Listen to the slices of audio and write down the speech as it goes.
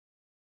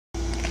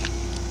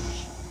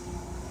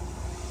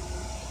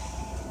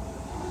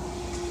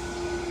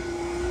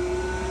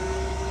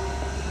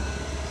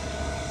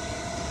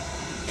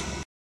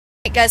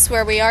Guess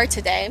where we are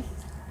today?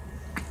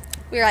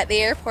 We're at the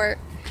airport.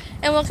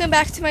 And welcome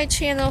back to my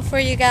channel for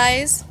you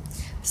guys.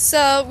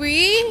 So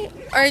we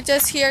are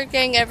just here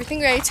getting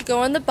everything ready to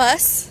go on the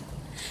bus.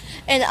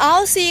 And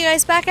I'll see you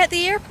guys back at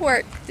the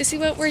airport to see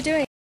what we're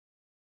doing.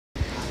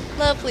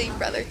 Lovely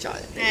brother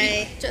Jonathan.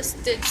 Hi. He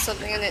just did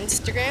something on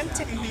Instagram.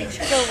 Take a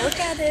picture. Go look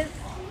at it.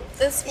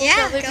 This will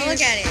Yeah, probably go be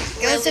look at it.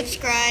 Go really-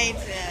 subscribe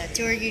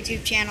to our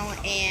YouTube channel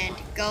and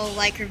go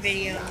like her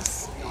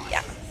videos.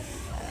 Yeah.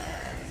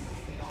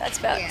 That's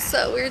about it. Yeah.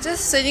 So we're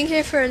just sitting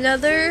here for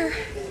another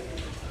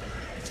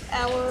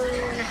Hour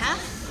and a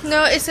half?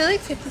 No, it's like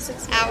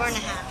 56 minutes. Hour and a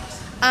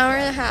half. Hour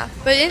and a half.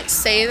 But it didn't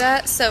say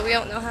that, so we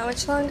don't know how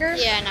much longer.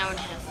 Yeah, an hour and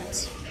a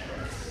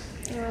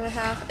half. Hour and a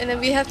half. And then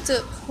we have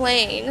to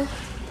plane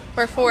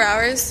for 4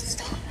 hours.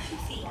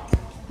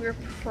 We're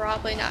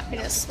probably not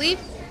going to sleep.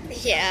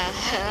 Yeah,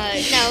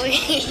 no,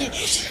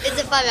 it's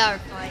a 5-hour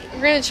flight.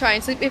 We're going to try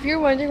and sleep. If you're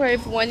wondering why I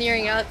have one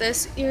earring out,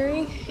 this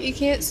earring, you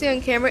can't see on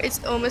camera, it's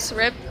almost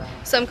ripped.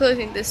 So I'm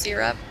closing this ear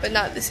up, but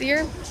not this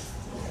ear.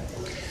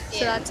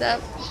 So that's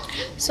up.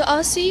 So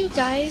I'll see you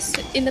guys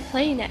in the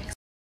plane next.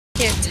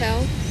 Can't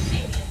tell.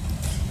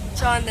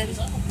 Jonathan.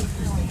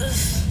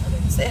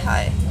 Say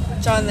hi.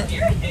 Jonathan.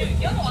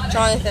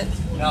 Jonathan.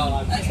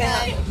 Say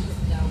hi.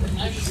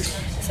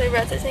 So we're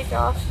about to take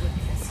off.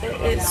 It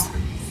is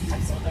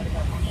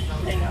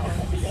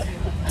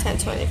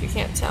 10:20 if you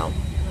can't tell.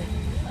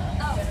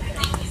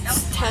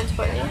 It's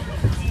 10:20.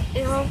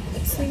 You know, I'll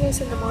see you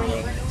guys in the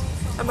morning.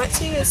 I might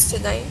see you guys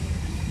tonight.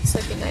 So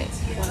good night.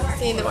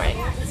 See you in the morning.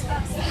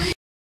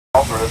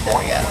 Good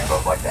morning,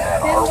 everybody.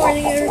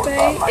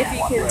 If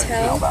you can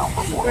tell,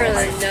 we're on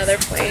another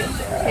plane.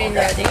 Getting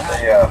ready.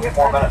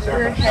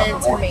 We're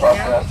headed to Maine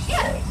now.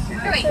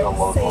 Right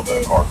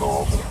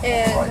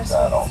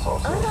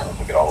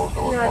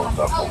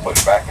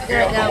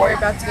now we're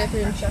about to go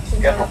through instructions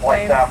on the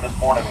plane.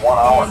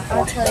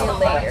 I'll tell you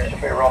later.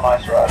 Should be a real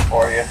nice ride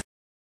for you.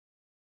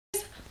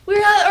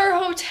 We're at our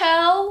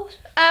hotel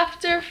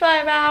after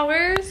 5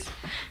 hours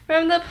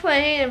from the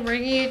plane and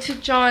bringing you to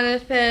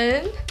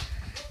Jonathan.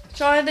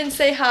 Jonathan,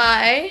 say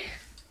hi.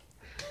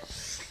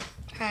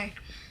 Hi.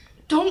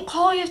 Don't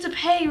call, you have to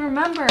pay,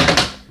 remember.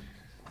 I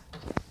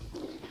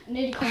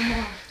need to call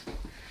Mom.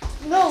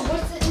 No,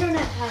 what's the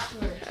internet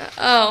password?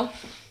 Oh.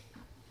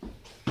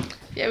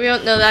 Yeah, we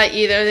don't know that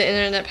either, the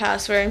internet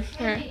password.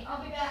 Hey,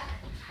 I'll be back.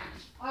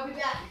 I'll be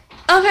back.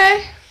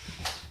 Okay.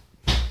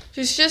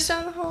 She's just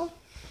down the hall.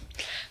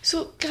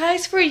 So,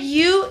 guys, for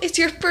you, it's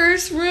your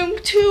first room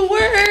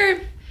tour.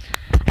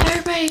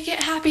 Everybody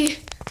get happy.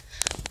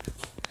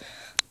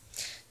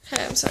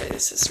 Okay, I'm sorry,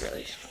 this is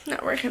really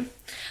not working.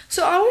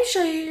 So, I want to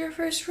show you your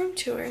first room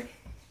tour.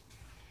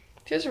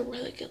 There's a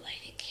really good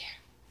lighting here.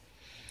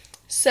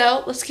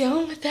 So, let's get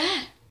on with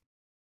that.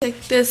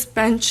 Like this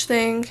bench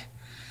thing.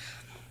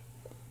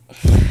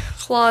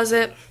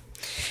 Closet.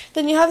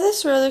 Then you have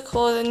this really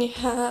cool, then you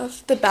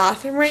have the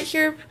bathroom right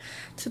here.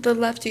 To the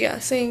left, you got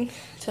a sink,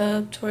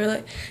 tub,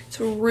 toilet. It's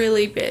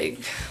really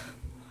big.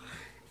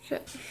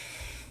 Okay.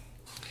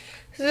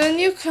 So then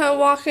you kind of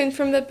walk in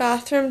from the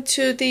bathroom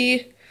to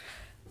the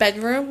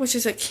bedroom, which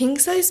is a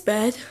king-size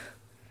bed.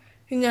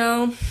 You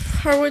know,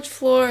 hardwood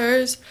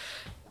floors,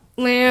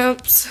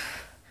 lamps,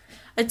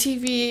 a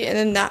TV, and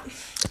then that.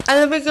 And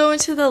then we go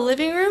into the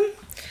living room,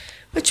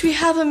 which we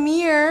have a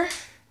mirror.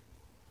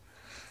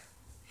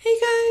 Hey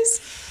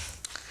guys.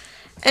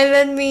 And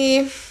then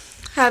we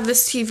have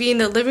this TV in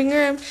the living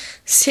room,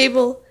 this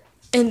table,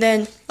 and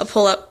then a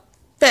pull-up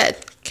bed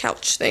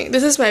couch thing.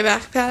 This is my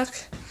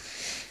backpack.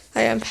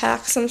 I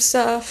unpacked some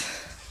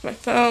stuff, my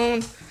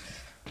phone,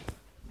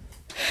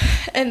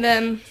 and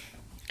then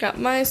got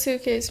my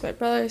suitcase, my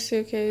brother's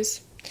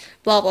suitcase,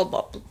 blah, blah,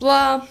 blah, blah,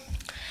 blah.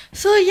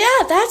 So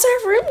yeah, that's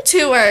our room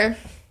tour.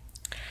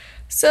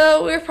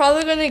 So we're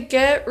probably going to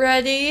get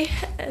ready,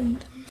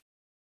 and I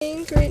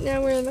think right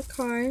now we're in the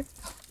car.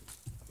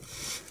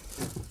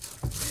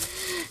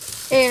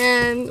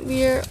 And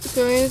we are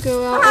going to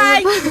go out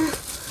on the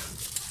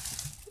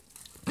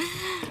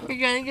we're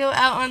going to go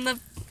out on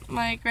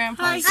my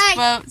grandpa's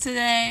boat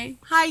today.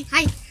 Hi.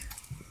 Hi.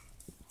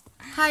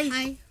 Hi.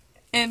 Hi.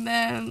 And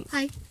then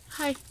Hi.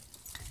 Hi.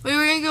 we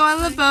were going to go on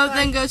the boat,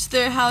 then go to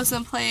their house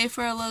and play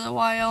for a little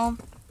while.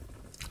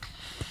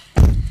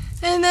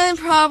 And then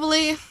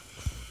probably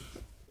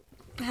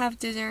have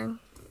dinner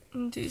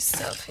and do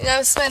stuff. You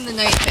know, spend the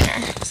night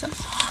there. So.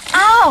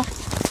 Ow!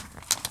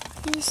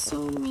 You're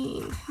so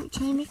mean. I'm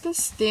trying to make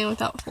this stand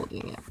without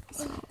holding it.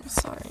 So, I'm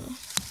sorry.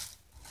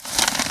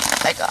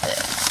 I got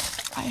it.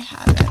 I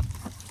have it.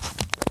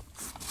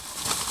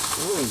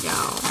 There we go.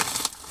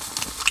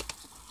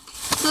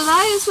 So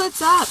that is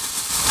what's up.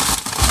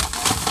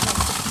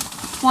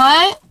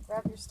 What?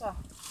 Grab your stuff.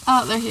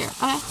 Oh, they're here.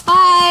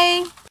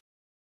 Bye.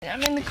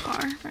 I'm in the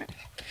car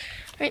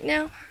right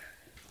now.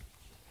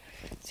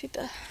 See,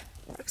 the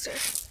rocks are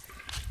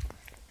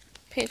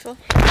painful.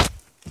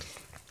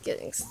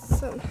 Getting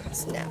some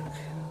snack.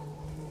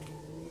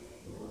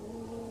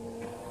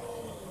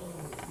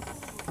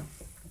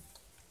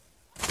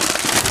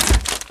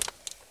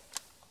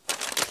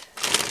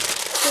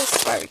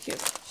 Just barbecue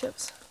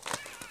chips.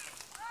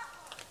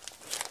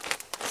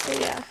 So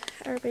yeah,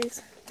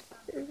 everybody's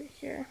over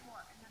here.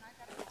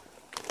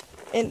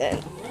 And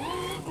then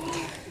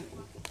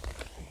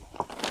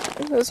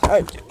it was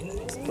hard.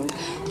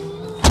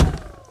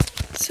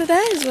 So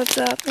that is what's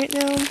up right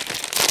now.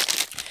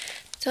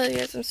 Tell you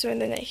guys I'm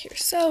spending the night here.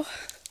 So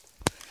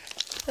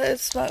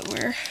that's what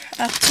we're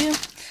up to.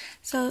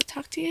 So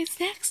talk to you guys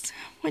next.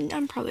 When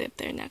I'm probably up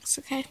there next,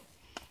 okay?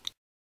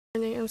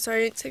 I'm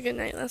sorry I didn't say good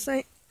night last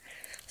night.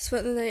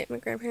 Spent the night at my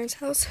grandparents'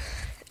 house.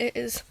 It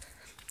is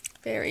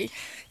very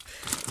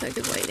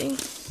good lighting.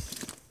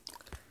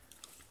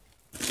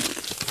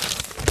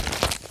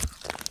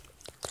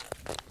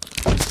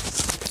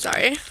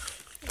 Sorry.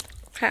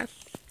 Okay.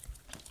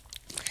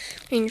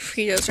 Eating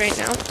Fritos right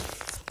now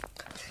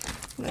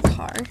in the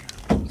car.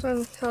 So I'm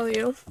gonna tell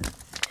you,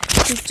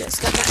 we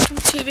just got back from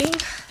tubing,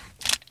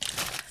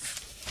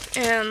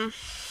 and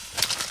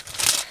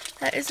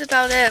that is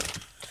about it.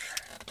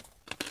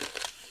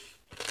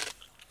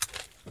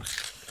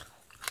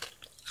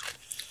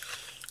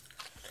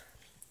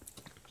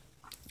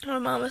 My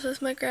mom was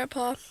with my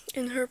grandpa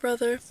and her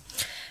brother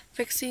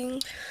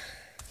fixing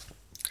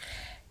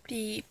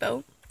the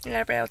boat, and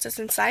everybody else is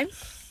inside.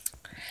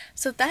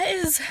 So that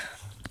is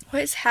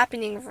what is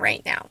happening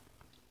right now.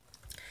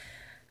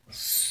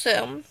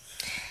 So,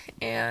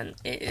 and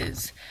it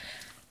is,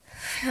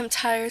 I'm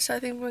tired, so I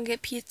think we're gonna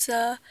get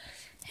pizza,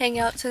 hang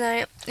out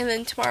tonight, and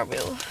then tomorrow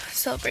we'll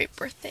celebrate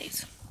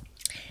birthdays.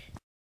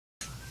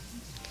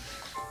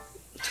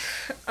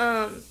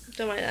 Don't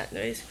mind that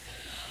noise.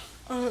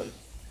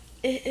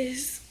 It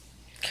is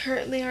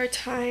currently our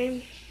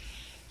time.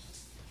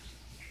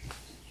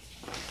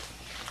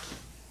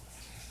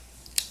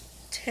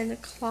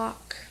 $10:00.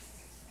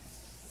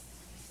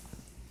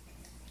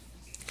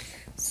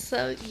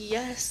 So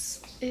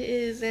yes, it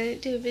is. I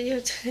didn't do a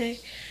video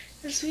today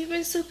because we've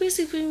been so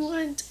busy. We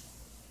went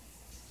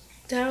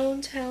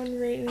downtown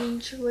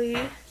Rangeley,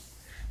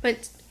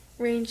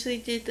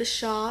 did the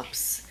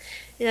shops,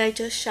 and I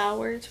just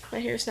showered. My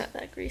hair's not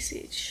that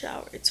greasy.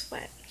 It's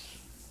wet.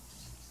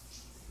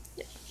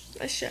 Yeah,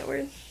 I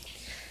showered,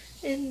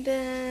 and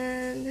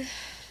then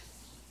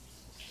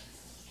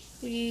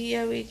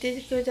we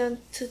did go down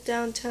to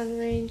downtown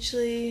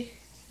Rangeley.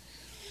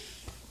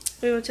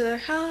 We went to their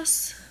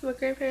house, my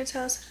grandparents'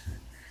 house.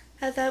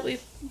 We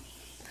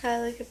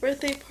had like a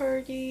birthday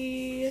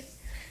party.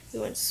 We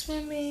went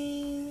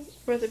swimming.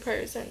 Birthday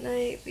parties that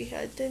night. We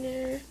had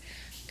dinner,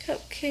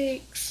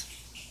 cupcakes,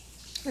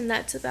 and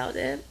that's about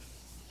it.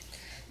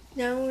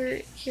 Now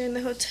we're here in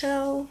the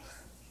hotel,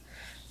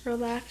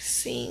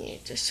 relaxing. I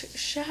just took a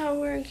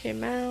shower and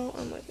came out.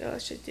 I'm like, oh, I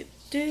should do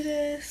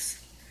this.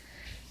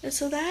 And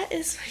so that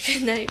is my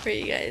good night for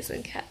you guys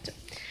and catch up.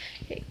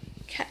 Okay,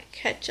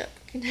 catch up.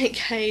 Good night,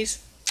 guys.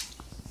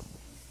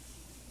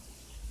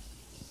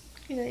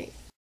 Good night.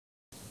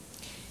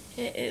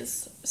 It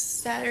is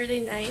Saturday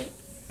night.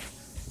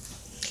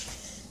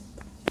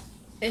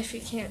 If you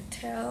can't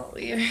tell,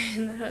 we are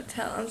in the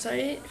hotel. I'm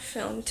sorry I didn't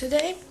film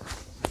today.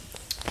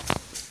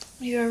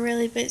 We were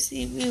really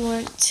busy. We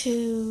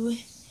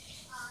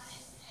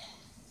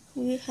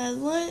had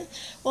lunch.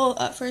 Well,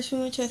 at first we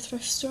went to a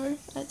thrift store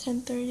at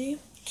 10:30.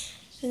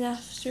 And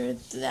after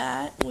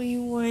that, we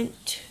went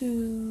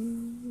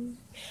to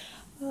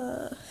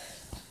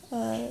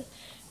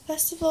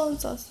festival and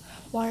saw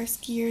water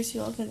skiers.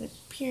 You all go to the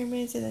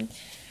pyramids and then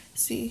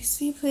see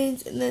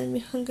seaplanes. And then we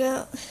hung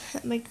out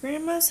at my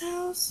grandpa's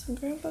house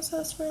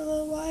for a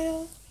little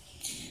while.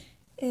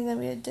 And then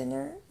we had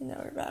dinner, and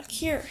now we're back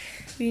here.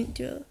 We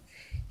didn't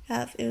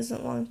it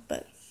wasn't long,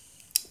 but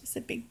it's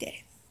a big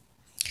day.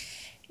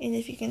 And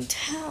if you can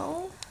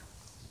tell,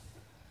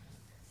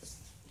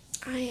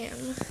 I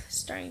am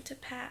starting to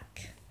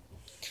pack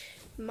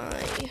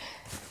my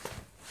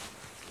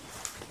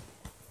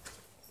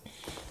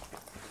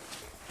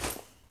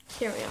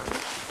carry-on.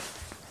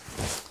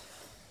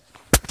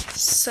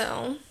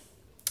 So,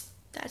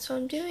 that's what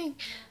I'm doing.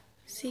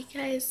 See you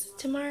guys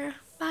tomorrow.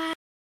 Bye!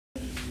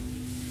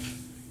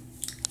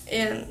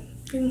 And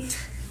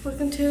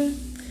welcome to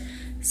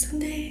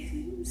Sunday,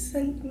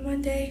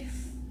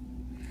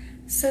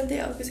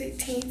 August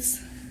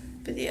 18th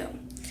video.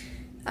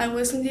 I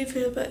was gonna do a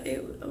video, but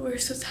we're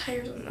so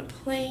tired on the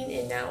plane,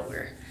 and now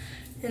we're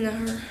in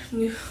our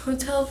new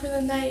hotel for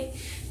the night.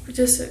 We're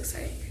just so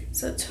excited.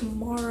 So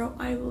tomorrow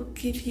I will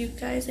give you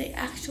guys an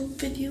actual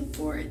video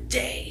for a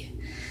day.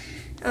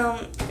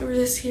 We're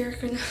just here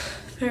gonna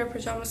put our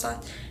pajamas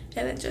on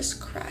and then just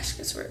crash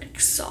because we're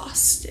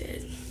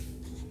exhausted.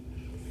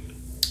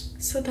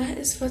 So that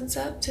is what's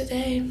up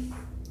today.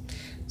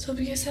 So hope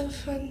you guys have a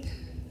fun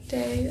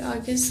day.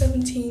 August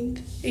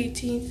 17th,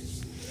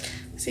 18th.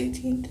 It's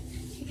 18th.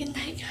 Good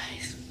night,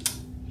 guys.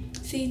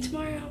 See you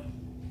tomorrow.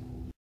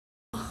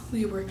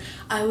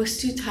 I was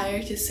too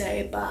tired to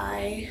say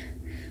bye.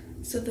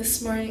 So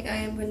this morning I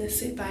am going to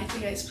say bye to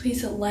you guys.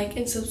 Please like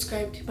and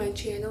subscribe to my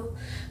channel.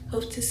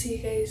 Hope to see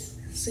you guys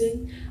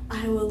soon.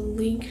 I will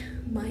link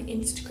my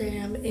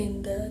Instagram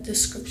in the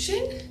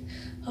description.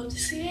 Hope to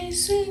see you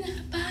guys soon.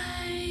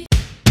 Bye.